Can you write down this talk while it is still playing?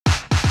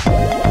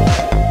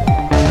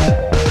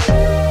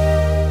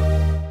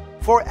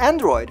For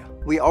Android,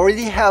 we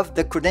already have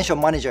the Credential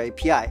Manager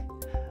API,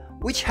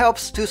 which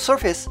helps to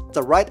surface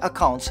the right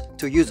accounts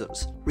to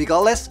users,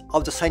 regardless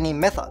of the sign-in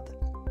method.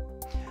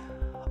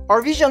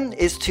 Our vision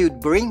is to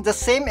bring the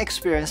same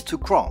experience to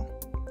Chrome,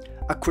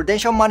 a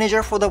credential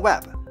manager for the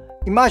web.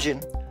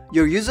 Imagine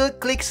your user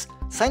clicks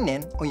sign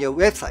in on your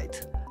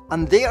website,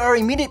 and they are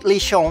immediately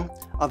shown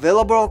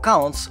available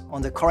accounts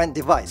on the current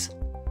device.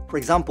 For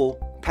example,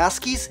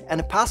 passkeys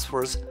and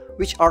passwords,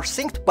 which are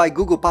synced by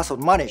Google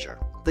Password Manager.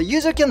 The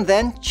user can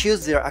then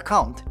choose their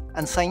account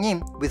and sign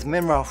in with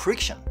minimal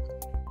friction.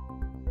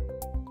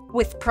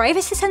 With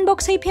Privacy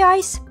Sandbox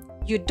APIs,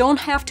 you don't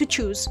have to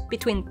choose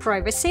between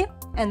privacy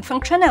and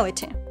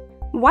functionality.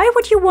 Why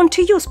would you want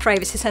to use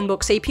Privacy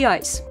Sandbox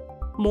APIs?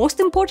 Most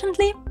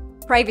importantly,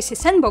 Privacy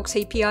Sandbox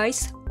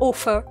APIs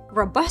offer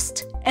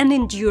robust and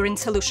enduring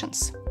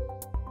solutions.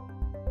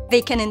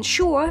 They can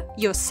ensure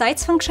your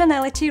site's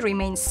functionality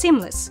remains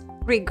seamless,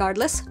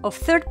 regardless of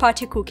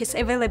third-party cookies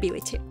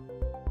availability.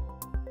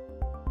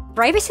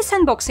 Privacy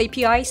Sandbox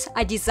APIs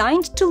are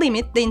designed to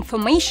limit the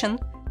information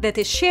that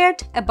is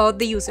shared about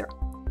the user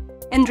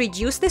and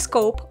reduce the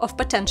scope of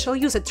potential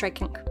user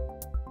tracking.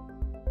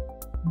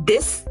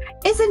 This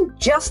isn't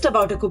just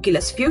about a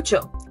cookieless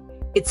future.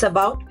 It's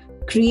about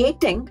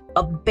creating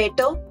a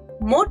better,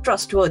 more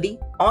trustworthy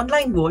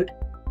online world.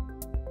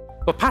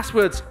 But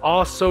passwords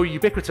are so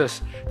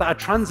ubiquitous that a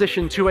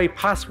transition to a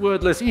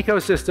passwordless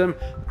ecosystem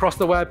across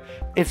the web,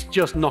 it's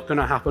just not going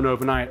to happen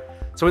overnight.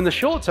 So in the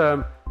short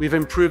term, we've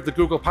improved the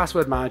Google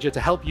Password Manager to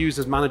help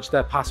users manage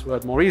their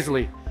password more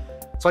easily.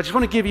 So I just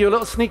want to give you a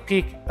little sneak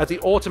peek at the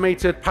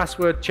automated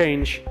password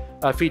change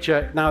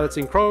feature now that's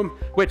in Chrome,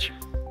 which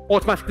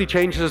automatically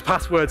changes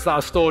passwords that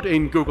are stored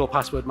in Google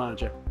Password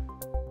Manager.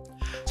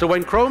 So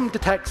when Chrome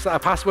detects that a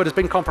password has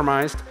been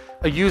compromised,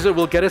 a user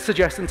will get a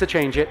suggestion to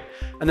change it,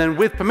 and then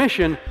with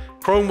permission,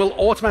 Chrome will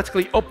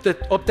automatically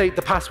update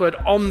the password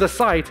on the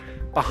site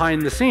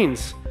behind the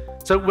scenes.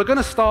 So we're going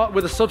to start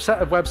with a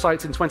subset of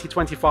websites in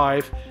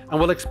 2025, and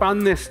we'll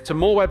expand this to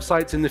more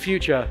websites in the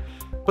future.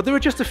 But there are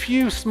just a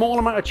few small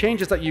amount of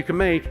changes that you can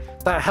make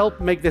that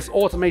help make this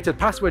automated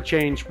password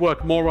change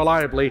work more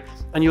reliably,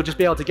 and you'll just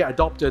be able to get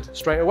adopted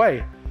straight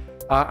away.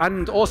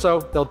 And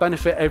also, they'll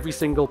benefit every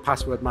single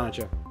password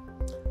manager.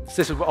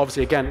 This is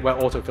obviously, again, where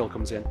autofill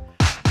comes in.